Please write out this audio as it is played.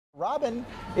Robin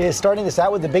is starting this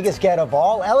out with the biggest get of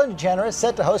all. Ellen DeGeneres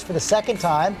set to host for the second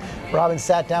time. Robin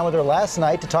sat down with her last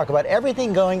night to talk about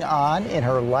everything going on in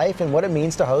her life and what it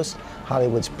means to host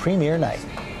Hollywood's premiere night.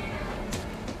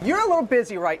 You're a little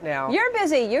busy right now. You're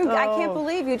busy. I can't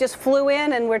believe you just flew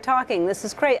in and we're talking. This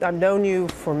is great. I've known you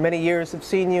for many years. I've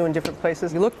seen you in different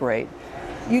places. You look great.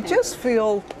 You just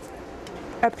feel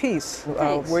at peace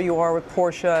where you are with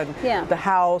Portia and the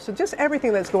house and just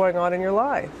everything that's going on in your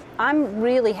life. I'm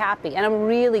really happy and I'm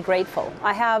really grateful.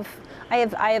 I have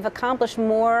accomplished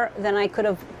more than I could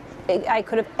have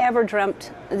ever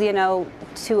dreamt,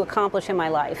 to accomplish in my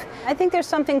life. I think there's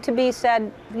something to be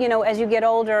said, as you get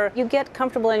older, you get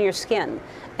comfortable in your skin.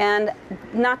 And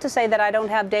not to say that I don't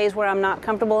have days where I'm not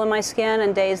comfortable in my skin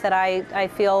and days that I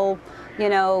feel,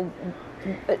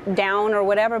 down or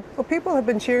whatever. Well, people have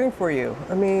been cheering for you.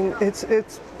 I mean,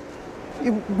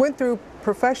 you went through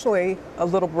professionally a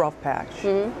little rough patch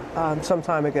some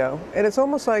time ago, and it's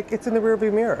almost like it's in the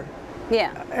rearview mirror.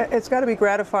 Yeah. It's got to be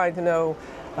gratifying to know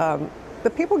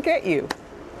that people get you.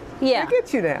 Yeah. They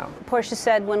get you now. Portia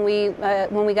said when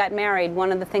we got married,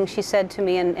 one of the things she said to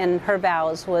me in her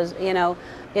vows was,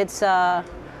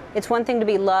 it's one thing to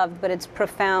be loved, but it's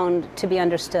profound to be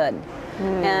understood.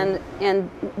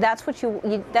 And that's what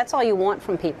that's all you want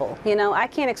from people. I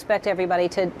can't expect everybody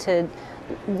to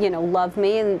love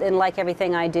me and like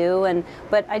everything I do,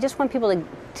 but I just want people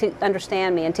to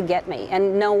understand me and to get me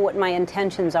and know what my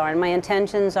intentions are. And my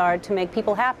intentions are to make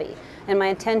people happy. And my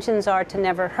intentions are to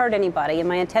never hurt anybody. And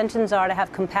my intentions are to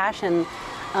have compassion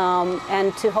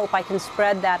and to hope I can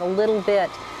spread that a little bit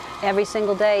every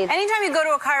single day. Anytime you go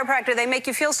to a chiropractor, they make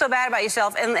you feel so bad about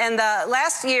yourself. And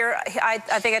last year, I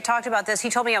think I talked about this, he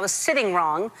told me I was sitting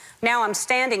wrong. Now I'm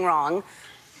standing wrong.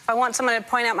 If I want someone to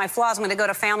point out my flaws, I'm going to go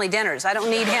to family dinners. I don't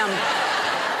need him.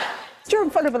 You're in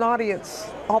front of an audience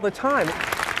all the time.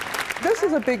 This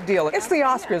is a big deal. It's the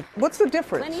Oscars. What's the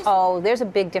difference? Oh, there's a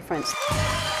big difference.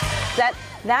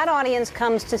 That audience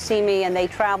comes to see me and they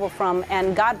travel from,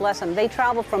 and God bless them, they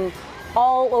travel from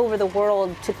all over the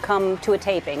world to come to a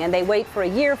taping, and they wait for a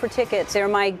year for tickets. They're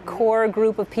my core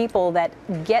group of people that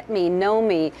get me, know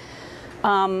me,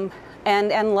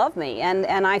 and love me,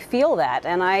 and I feel that,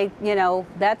 and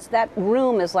that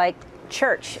room is like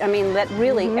church. I mean, that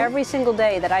really every single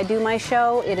day that I do my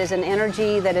show, it is an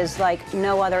energy that is like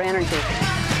no other energy.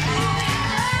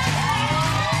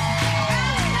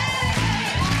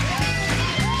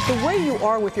 The way you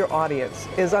are with your audience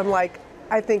is unlike,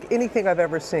 I think, anything I've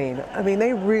ever seen. I mean,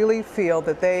 they really feel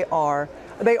that they are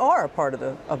a part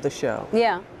of the show.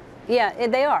 Yeah. Yeah,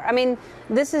 they are. I mean,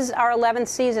 this is our 11th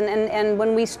season, and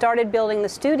when we started building the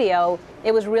studio,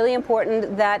 it was really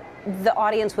important that the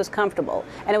audience was comfortable.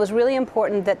 And it was really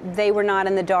important that they were not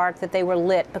in the dark, that they were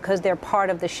lit, because they're part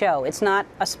of the show. It's not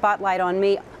a spotlight on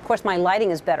me. Of course, my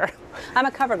lighting is better. I'm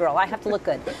a cover girl. I have to look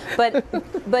good.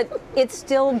 But it's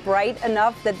still bright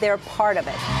enough that they're part of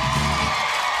it.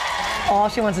 All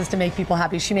she wants is to make people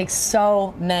happy. She makes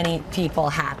so many people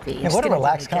happy. And what a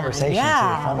relaxed conversation, too.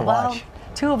 Fun to watch.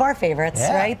 Two of our favorites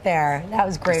right there. That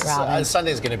was great, Robin.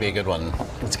 Sunday's going to be a good one.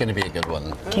 It's going to be a good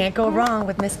one. Can't go wrong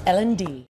with Miss Ellen D.